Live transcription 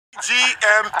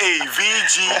VGMA,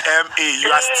 you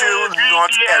are still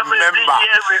not a member.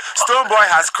 Stonebwoy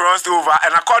has crossed over,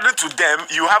 and according to them,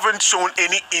 you haven't shown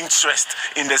any interest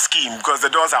in the scheme because the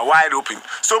doors are wide open.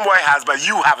 Stonebwoy has, but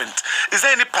you haven't. Is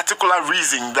there any particular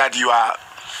reason that you are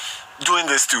doing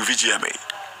this to VGMA?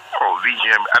 Oh,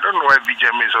 VGMA. I don't know why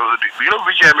VGMA is also doing. You know,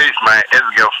 VGMA is my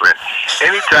ex-girlfriend.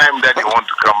 Anytime that they want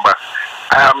to come back,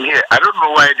 I am here. I don't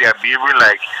know why they are behaving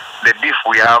like the beef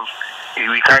we have.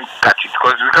 We can't catch it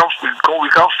because we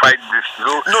can't fight this.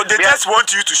 No, they just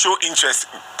want you to show interest.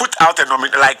 Put out a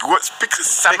nomination, like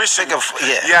submission.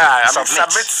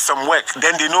 Submit some work.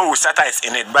 Then they know shatta is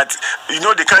in it. But you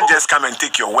know they can't just come and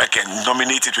take your work and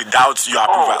nominate it without your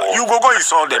approval. You go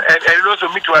install them. And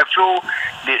also me too. I feel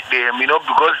they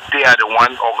because they are the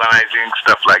one organizing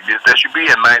stuff like this. There should be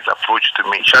a nice approach to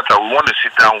me. Shatta, we want to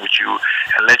sit down with you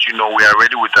and let you know we are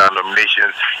ready with our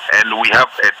nominations and we have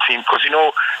a team because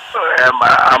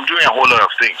I'm doing a whole lot of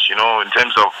things, in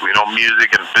terms of,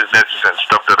 music and businesses and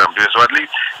stuff that I'm doing. So at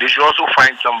least they should also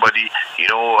find somebody,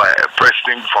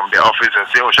 president from the office and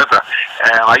say, oh, Shatta,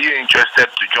 are you interested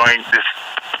to join this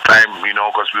time,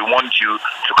 because we want you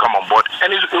to come on board.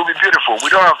 And it will be beautiful. We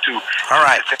don't have to. All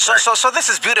right. So this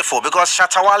is beautiful because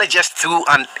Shatta Wale just threw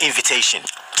an invitation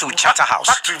to Charterhouse.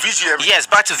 Back to VGMA. Yes,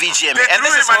 back to VGMA. And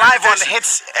this is live on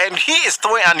Hits, and he is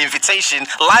throwing an invitation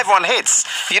live on Hits.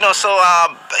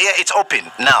 It's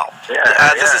open now.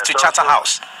 This is to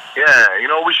Charterhouse.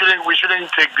 We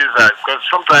shouldn't take this as because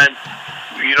sometimes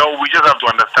we just have to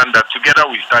understand that together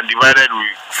we stand, divided we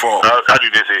fall. How do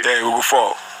they say? They will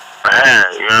fall.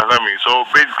 You know what I mean? So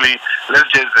basically, let's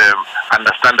just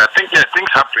understand that things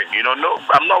happen. I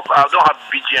don't have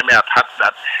VGMA at heart.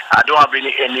 That I don't have any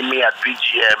enemy at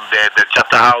VGM, the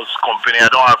Charterhouse company. I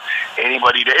don't have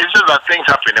anybody there. It's just that things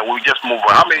happen and we just move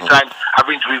on. How many times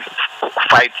haven't we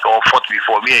fight or fought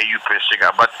before, me and you, Prince Sugar?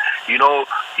 But you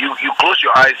close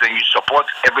your eyes and you support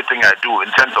everything I do in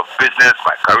terms of business,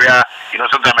 my career.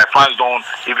 Sometimes my fans don't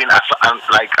even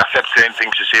accept certain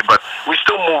things to say, but we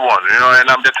still move on. And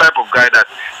I'm the type of guy that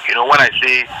when I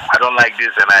say I don't like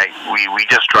this and we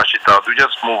just trash it out, we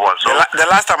just move on. So the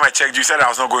last time I checked, you said I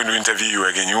was not going to interview you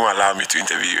again. You won't allow me to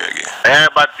interview you again.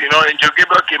 But Angel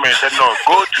Gabriel came and said no,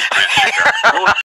 go to Prince Sugar.